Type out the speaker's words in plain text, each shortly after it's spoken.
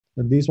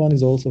But this one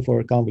is also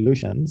for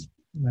convolutions,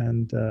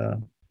 and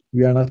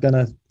we are not going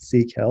to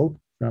seek help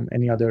from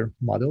any other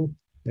model,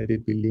 let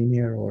it be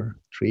linear or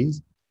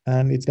trees.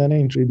 And it's going to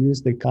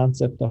introduce the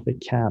concept of a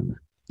CAM.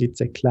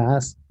 It's a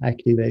class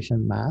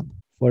activation map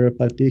for a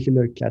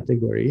particular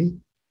category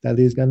that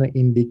is going to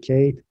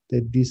indicate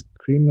the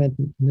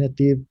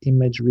discriminative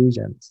image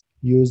regions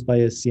used by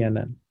a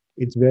CNN.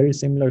 It's very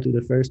similar to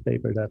the first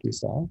paper that we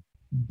saw,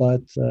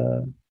 but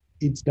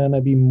it's going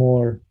to be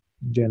more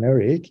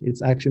generic.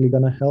 It's actually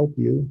going to help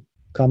you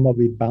come up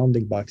with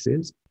bounding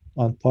boxes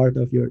on part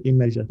of your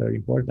image that are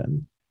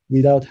important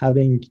without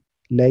having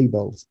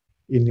labels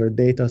in your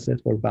data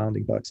set for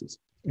bounding boxes.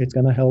 It's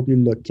going to help you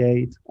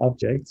locate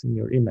objects in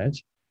your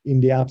image in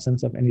the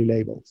absence of any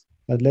labels.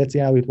 But let's see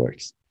how it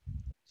works.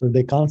 So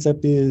the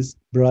concept is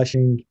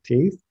brushing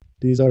teeth.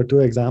 These are two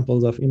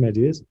examples of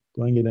images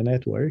going in a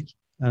network.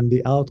 And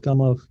the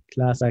outcome of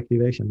class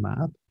activation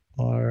map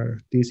are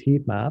these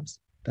heat maps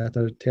that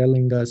are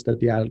telling us that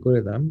the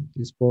algorithm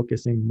is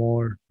focusing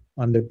more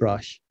on the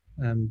brush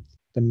and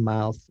the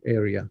mouth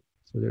area.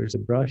 So there's a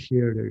brush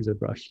here, there is a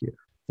brush here.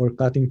 For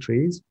cutting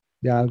trees,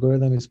 the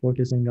algorithm is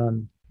focusing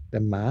on the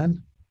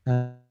man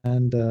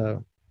and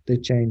the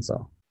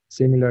chainsaw.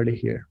 Similarly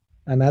here.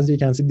 And as you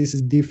can see, this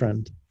is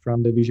different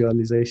from the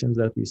visualizations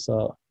that we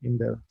saw in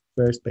the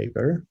first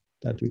paper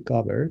that we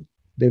covered.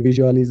 The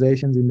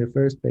visualizations in the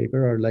first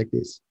paper are like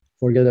this.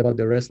 Forget about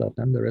the rest of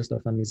them. The rest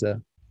of them is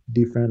a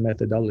different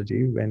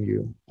methodology when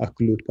you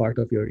occlude part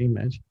of your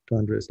image to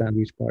understand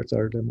which parts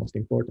are the most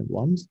important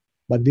ones.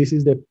 But this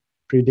is the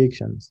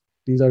predictions.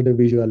 These are the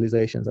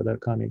visualizations that are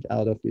coming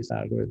out of this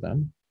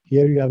algorithm.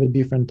 Here you have a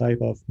different type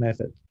of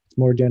method. It's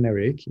more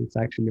generic. It's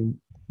actually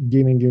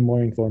giving you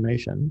more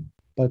information.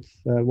 But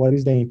what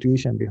is the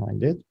intuition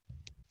behind it?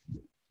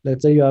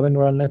 Let's say you have a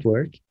neural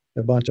network,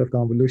 a bunch of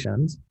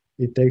convolutions.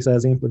 It takes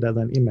as input as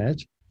an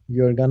image.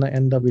 You're going to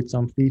end up with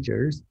some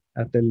features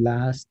at the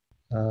last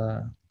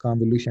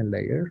convolution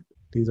layer.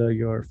 These are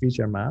your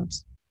feature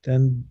maps.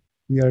 Then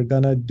we are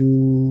going to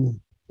do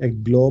a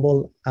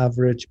global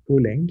average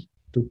pooling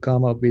to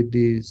come up with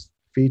these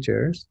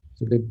features.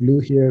 So the blue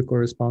here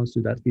corresponds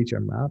to that feature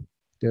map.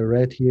 The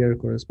red here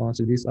corresponds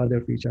to this other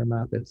feature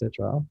map,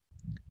 etc.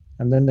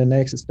 And then the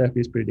next step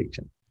is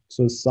prediction.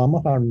 So some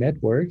of our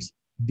networks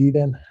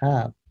didn't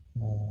have,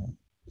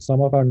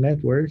 some of our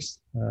networks,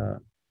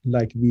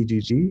 like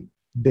VGG,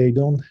 they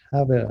don't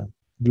have a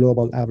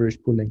global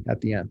average pooling at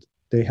the end.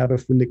 They have a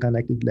fully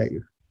connected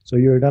layer. So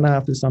you're going to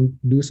have to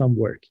do some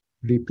work.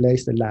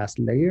 Replace the last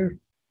layer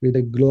with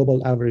a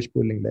global average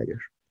pooling layer.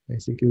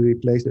 Basically,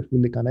 replace the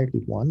fully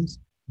connected ones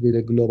with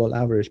a global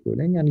average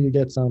pooling, and you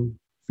get some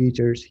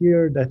features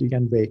here that you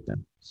can weight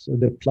them. So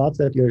the plots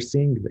that you're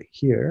seeing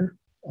here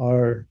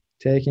are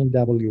taking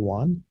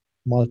W1,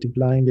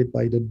 multiplying it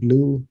by the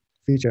blue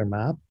feature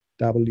map,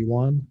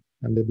 W1,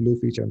 and the blue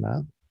feature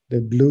map.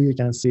 The blue, you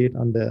can see it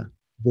on the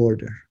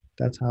border.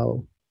 That's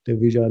how the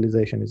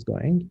visualization is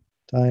going,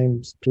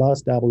 times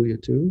plus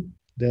W2,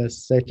 the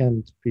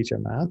second feature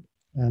map,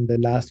 and the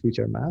last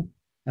feature map.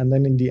 And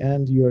then in the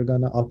end, you're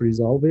going to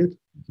up-resolve it.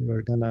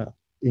 You're going to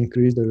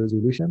increase the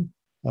resolution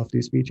of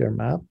this feature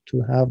map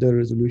to have the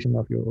resolution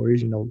of your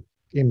original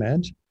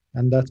image.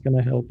 And that's going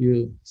to help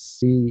you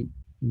see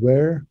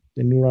where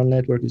the neural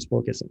network is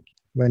focusing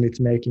when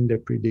it's making the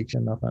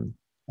prediction of an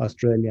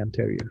Australian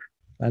Terrier.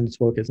 And it's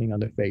focusing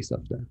on the face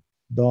of the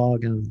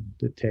dog and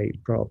the tail,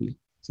 probably.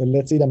 So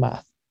let's see the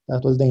math.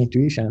 That was the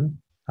intuition.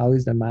 How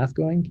is the math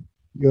going?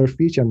 Your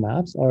feature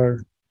maps are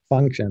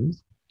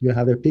functions. You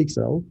have a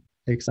pixel,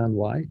 X and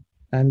Y,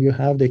 and you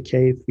have the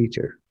kth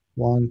feature,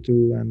 1,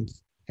 2, and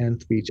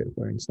nth feature,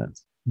 for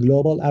instance.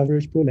 Global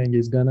average pooling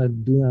is going to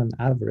do an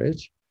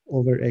average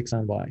over X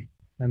and Y,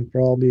 and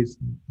probably it's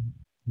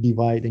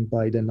dividing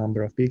by the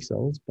number of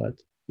pixels, but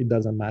it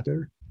doesn't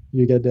matter.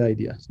 You get the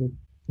idea. So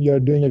you're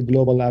doing a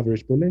global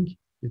average pooling.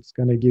 It's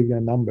going to give you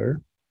a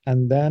number.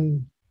 And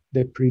then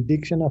the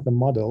prediction of a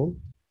model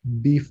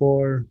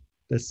before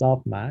the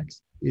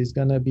softmax is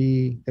going to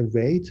be a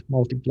weight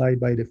multiplied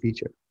by the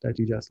feature that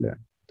you just learned.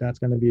 That's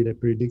going to be the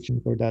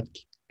prediction for that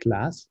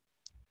class.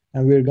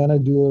 And we're going to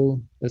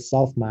do a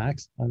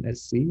softmax on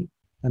SC,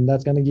 and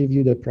that's going to give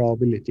you the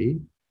probability.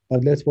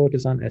 But let's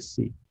focus on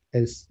SC.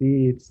 SC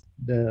is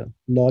the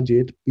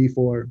logit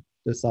before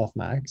the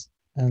softmax.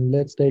 And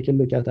let's take a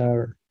look at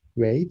our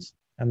weights.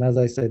 And as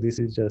I said, this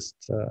is just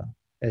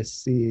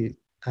SC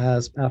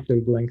as after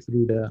going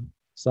through the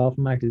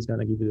softmax is going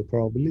to give you the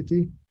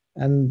probability.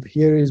 And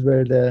here is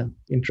where the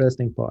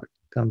interesting part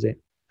comes in.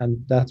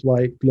 And that's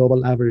why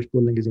global average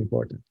pooling is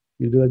important.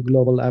 You do a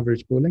global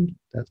average pooling,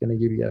 that's going to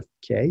give you a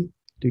K.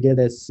 To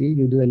get SC,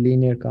 you do a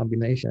linear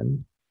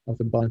combination of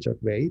a bunch of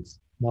weights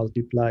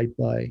multiplied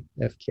by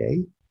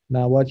FK.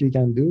 Now what you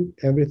can do,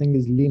 everything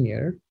is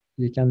linear.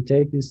 You can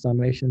take this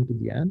summation to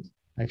the end,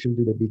 actually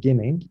to the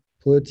beginning,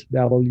 put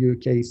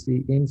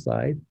WKC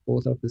inside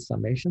both of the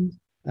summations,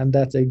 and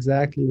that's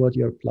exactly what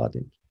you're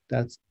plotting.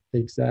 That's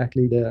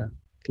exactly the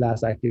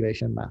class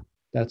activation map.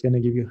 That's going to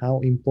give you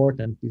how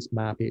important this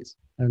map is.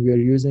 And we are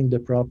using the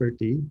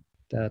property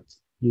that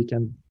you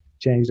can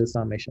change the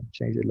summation,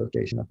 change the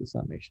location of the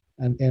summation.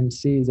 And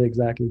MC is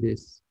exactly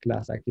this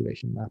class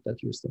activation map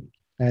that you're seeing.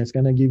 And it's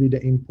going to give you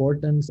the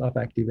importance of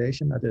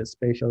activation at a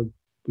spatial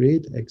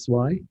grid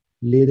XY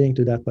leading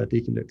to that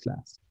particular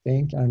class. I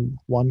think I'm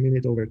 1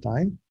 minute over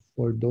time.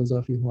 For those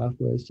of you who have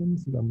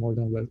questions, you are more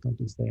than welcome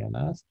to stay and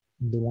ask.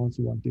 The ones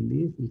who want to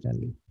leave, you can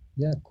leave.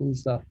 Yeah, cool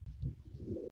stuff.